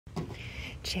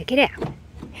Check it out.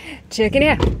 Check it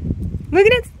out. Look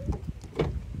at this.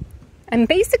 I'm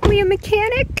basically a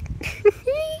mechanic.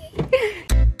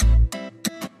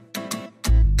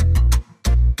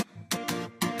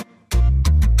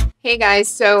 Hey guys,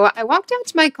 so I walked out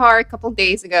to my car a couple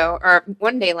days ago, or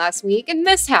one day last week, and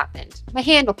this happened. My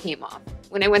handle came off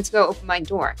when I went to go open my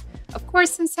door. Of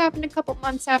course, this happened a couple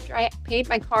months after I paid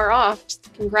my car off.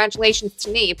 Just congratulations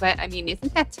to me, but I mean,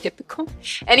 isn't that typical?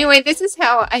 Anyway, this is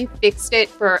how I fixed it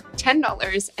for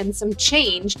 $10 and some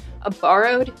change, a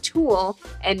borrowed tool,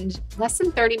 and less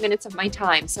than 30 minutes of my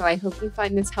time. So I hope you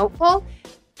find this helpful.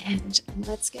 And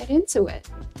let's get into it.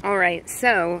 All right,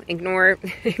 so ignore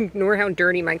how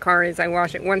dirty my car is. I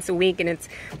wash it once a week and it's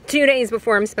 2 days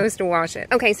before I'm supposed to wash it.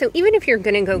 Okay, so even if you're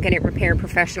gonna go get it repaired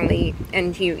professionally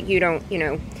and you don't,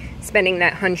 spending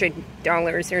that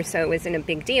 $100 or so isn't a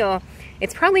big deal,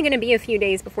 it's probably gonna be a few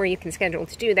days before you can schedule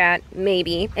to do that,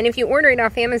 maybe. And if you order it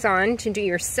off Amazon to do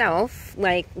yourself,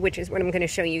 which is what I'm gonna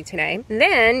show you today,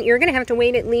 then you're gonna have to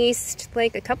wait at least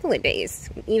like a couple of days,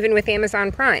 even with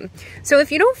Amazon Prime. So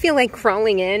if you don't feel like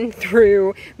crawling in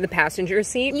through the passenger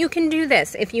seat, you can do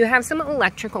this. If you have some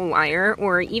electrical wire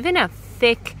or even a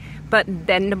thick but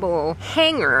bendable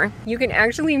hanger, you can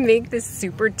actually make this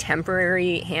super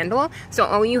temporary handle. So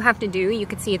all you have to do, you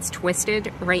can see it's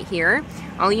twisted right here.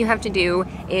 All you have to do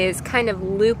is kind of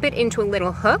loop it into a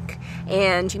little hook,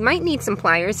 and you might need some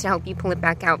pliers to help you pull it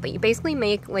back out, but you basically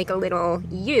make like a little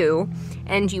U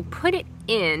and you put it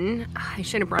in. I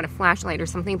should have brought a flashlight or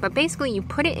something, but basically you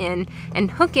put it in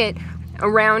and hook it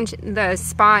around the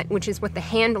spot, which is what the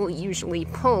handle usually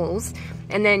pulls,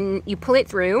 and then you pull it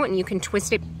through and you can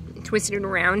twist it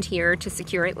around here to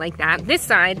secure it like that. This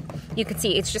side, you can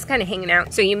see it's just kind of hanging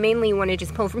out. So you mainly want to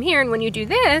just pull from here, and when you do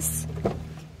this,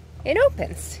 it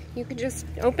opens. You could just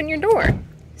open your door.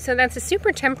 So that's a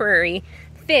super temporary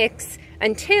fix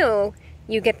until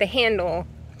you get the handle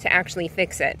to actually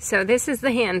fix it. So this is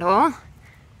the handle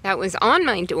that was on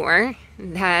my door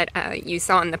that you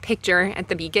saw in the picture at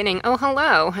the beginning. Oh,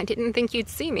 hello. I didn't think you'd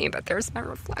see me, but there's my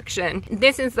reflection.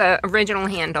 This is the original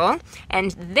handle, and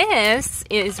this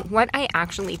is what I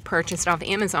actually purchased off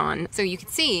Amazon. So you can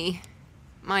see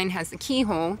mine has the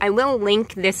keyhole. I will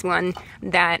link this one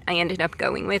that I ended up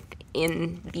going with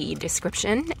in the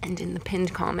description and in the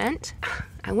pinned comment.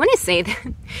 I want to say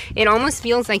that it almost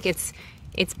feels like it's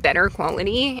better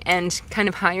quality and kind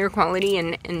of higher quality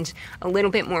and a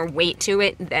little bit more weight to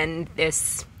it than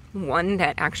this one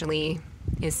that actually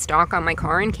is stock on my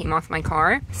car and came off my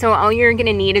car. So all you're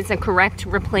gonna need is a correct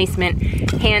replacement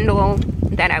handle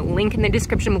that I will link in the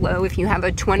description below. If you have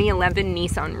a 2011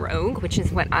 Nissan Rogue, which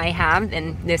is what I have,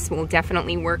 then this will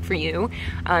definitely work for you.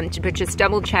 But just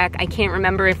double check. I can't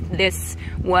remember if this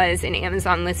was an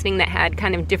Amazon listing that had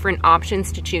kind of different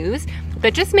options to choose.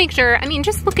 But just make sure,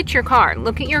 just look at your car.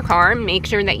 Look at your car, make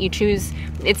sure that you choose,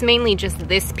 it's mainly just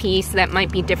this piece that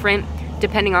might be different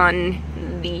depending on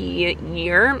the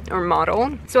year or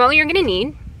model. So all you're gonna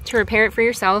need to repair it for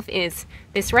yourself is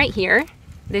this right here,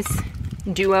 this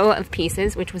duo of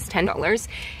pieces, which was $10,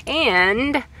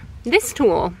 and this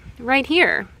tool right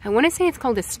here. I want to say it's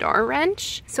called a star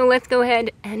wrench. So let's go ahead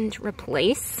and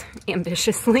replace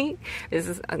ambitiously. This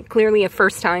is clearly a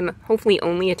first time, hopefully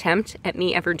only attempt at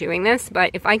me ever doing this,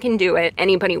 but if I can do it,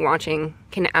 anybody watching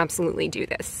can absolutely do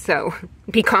this. So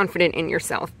be confident in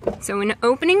yourself. So in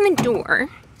opening the door,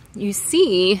 you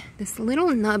see this little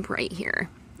nub right here.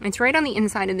 It's right on the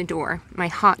inside of the door, my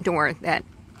hot door that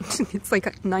it's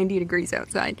like 90 degrees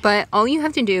outside. But all you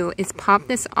have to do is pop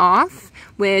this off,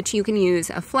 which you can use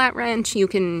a flat wrench. You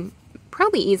can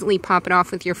probably easily pop it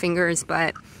off with your fingers,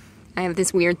 but I have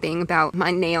this weird thing about my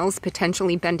nails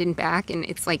potentially bending back, and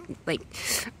it's like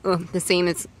the same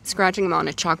as scratching them on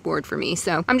a chalkboard for me.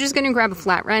 So I'm just gonna grab a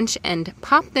flat wrench and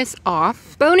pop this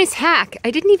off. Bonus hack, I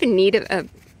didn't even need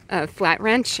a flat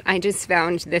wrench. I just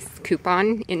found this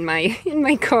coupon in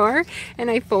my car, and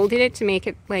I folded it to make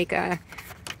it like a,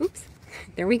 oops,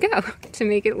 there we go, to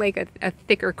make it like a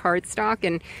thicker cardstock,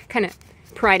 and kind of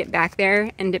pried it back there,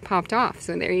 and it popped off.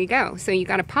 So there you go. So you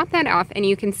got to pop that off, and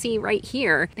you can see right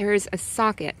here there's a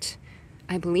socket.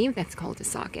 I believe that's called a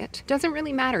socket. Doesn't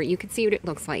really matter. You can see what it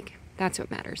looks like. That's what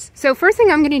matters. So first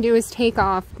thing I'm going to do is take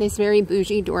off this very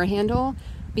bougie door handle,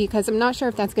 because I'm not sure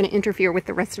if that's going to interfere with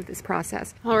the rest of this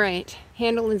process. All right,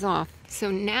 handle is off.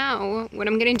 So now what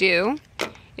I'm going to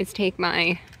do is take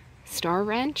my star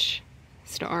wrench,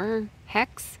 star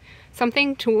hex,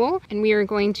 something tool, and we are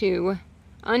going to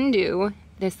undo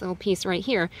this little piece right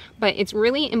here. But it's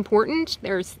really important,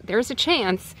 there's a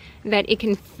chance that it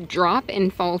can drop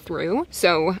and fall through,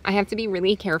 so I have to be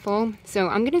really careful. So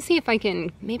I'm gonna see if I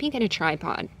can maybe get a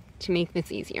tripod to make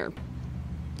this easier.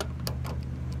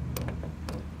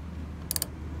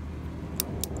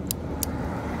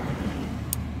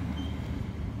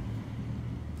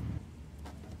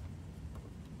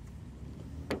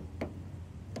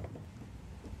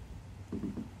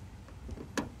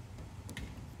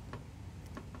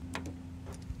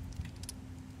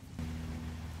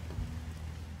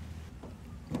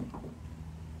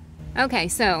 Okay,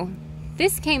 so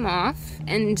this came off,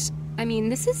 and I mean,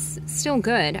 this is still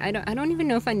good. I don't even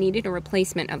know if I needed a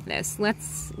replacement of this.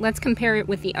 Let's compare it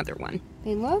with the other one.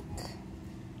 They look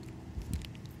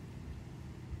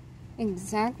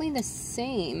exactly the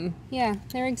same. Yeah,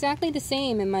 they're exactly the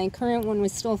same, and my current one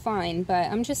was still fine, but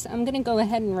I'm gonna go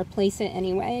ahead and replace it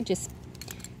anyway, just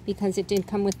because it did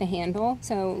come with the handle.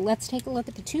 So let's take a look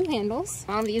at the two handles.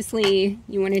 Obviously,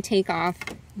 you want to take off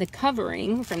the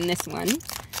covering from this one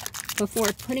before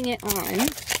putting it on.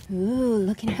 Ooh,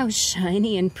 look at how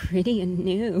shiny and pretty and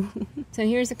new. So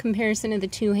here's a comparison of the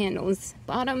two handles.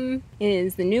 Bottom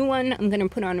is the new one I'm gonna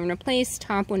put on and replace.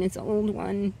 Top one is the old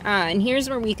one. And here's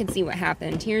where we could see what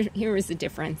happened. Here is the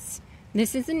difference.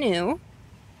 This is the new.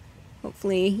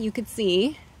 Hopefully you could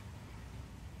see.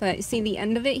 But see the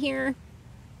end of it here?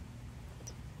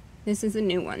 This is a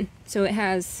new one. So it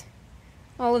has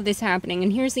all of this happening.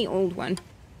 And here's the old one.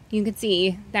 You can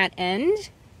see that end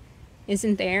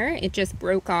isn't there. It just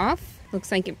broke off.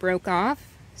 Looks like it broke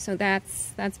off. So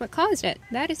that's what caused it.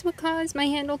 That is what caused my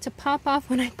handle to pop off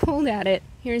when I pulled at it.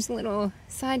 Here's a little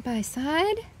side by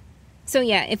side. So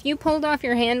yeah, if you pulled off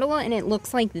your handle and it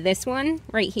looks like this one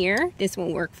right here, this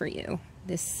will work for you.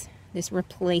 This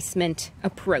replacement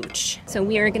approach. So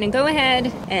we are gonna go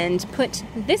ahead and put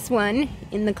this one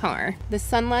in the car. The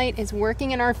sunlight is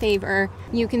working in our favor.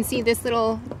 You can see this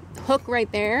little hook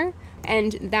right there,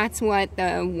 and that's what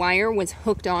the wire was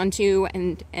hooked onto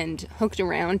and hooked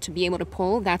around to be able to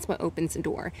pull. That's what opens the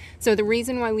door. So the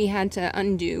reason why we had to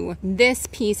undo this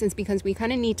piece is because we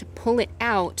kind of need to pull it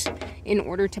out in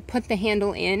order to put the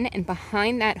handle in, and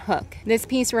behind that hook, this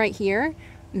piece right here,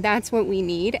 that's what we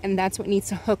need, and that's what needs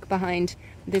to hook behind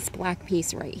this black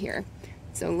piece right here.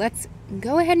 So let's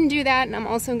go ahead and do that, and I'm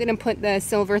also going to put the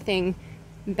silver thing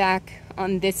back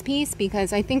on this piece,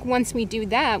 because I think once we do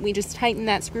that, we just tighten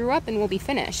that screw up and we'll be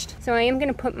finished. So I am going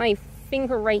to put my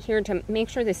finger right here to make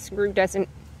sure the screw doesn't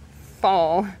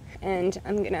fall, and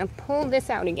I'm going to pull this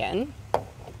out again.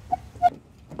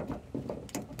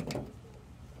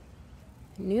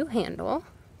 New handle.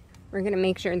 We're going to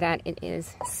make sure that it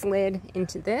is slid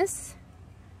into this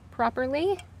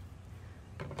properly.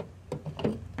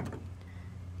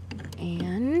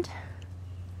 And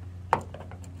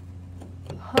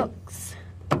hooks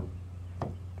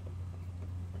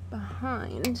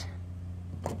behind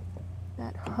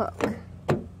that hook.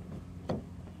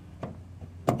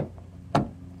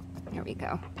 There we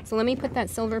go. So let me put that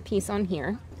silver piece on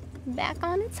here. Back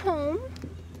on its home,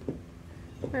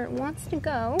 where it wants to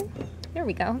go. There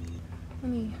we go.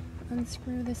 Let me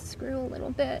unscrew this screw a little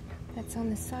bit. That's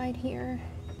on the side here.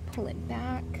 Pull it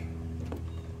back.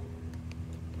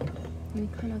 And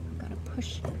we kind of gotta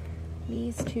push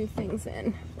these two things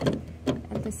in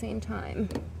at the same time.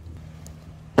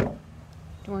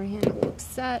 Door handle looks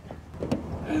set.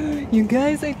 You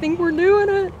guys, I think we're doing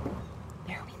it.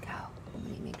 There we go.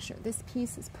 Let me make sure this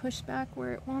piece is pushed back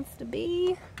where it wants to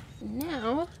be.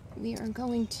 Now we are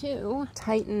going to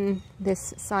tighten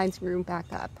this side screw back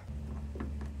up.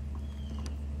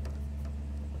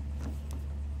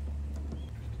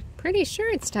 Pretty sure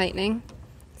it's tightening.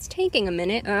 It's taking a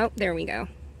minute. Oh, there we go.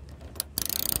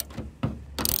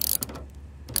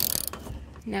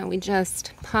 Now we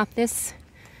just pop this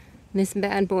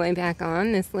bad boy back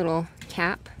on, this little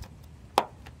cap.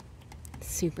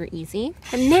 Super easy.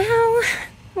 And now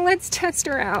let's test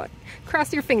her out.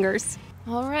 Cross your fingers.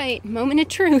 All right, moment of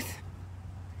truth.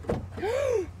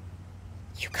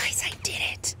 You guys, I did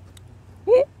it.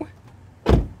 Ooh.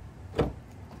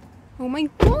 Oh my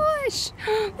gosh,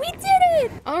 we did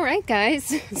it! All right,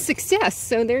 guys, success.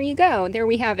 So there you go. There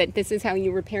we have it. This is how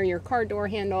you repair your car door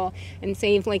handle and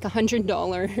save like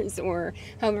 $100 or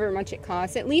however much it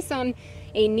costs, at least on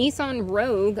a Nissan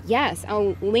Rogue. Yes,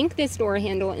 I'll link this door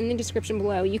handle in the description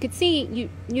below. You could see you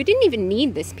didn't even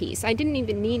need this piece. I didn't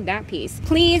even need that piece.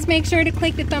 Please make sure to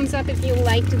click the thumbs up if you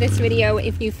liked this video,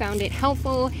 if you found it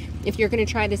helpful. If you're going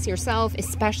to try this yourself,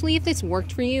 especially if this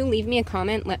worked for you, leave me a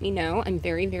comment, let me know. I'm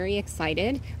very, very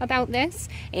excited about this.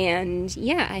 And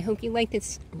yeah, I hope you like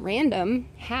this random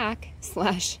hack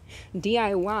slash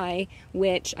DIY,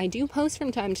 which I do post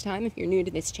from time to time if you're new to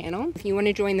this channel. If you want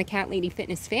to join the Cat Lady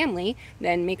Fitness family,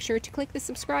 then make sure to click the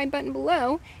subscribe button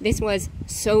below. This was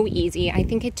so easy. I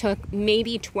think it took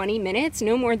maybe 20 minutes,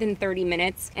 no more than 30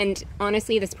 minutes. And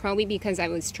honestly, that's probably because I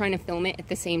was trying to film it at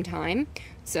the same time.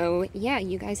 So yeah,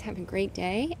 you guys have a great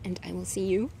day, and I will see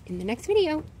you in the next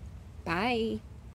video. Bye.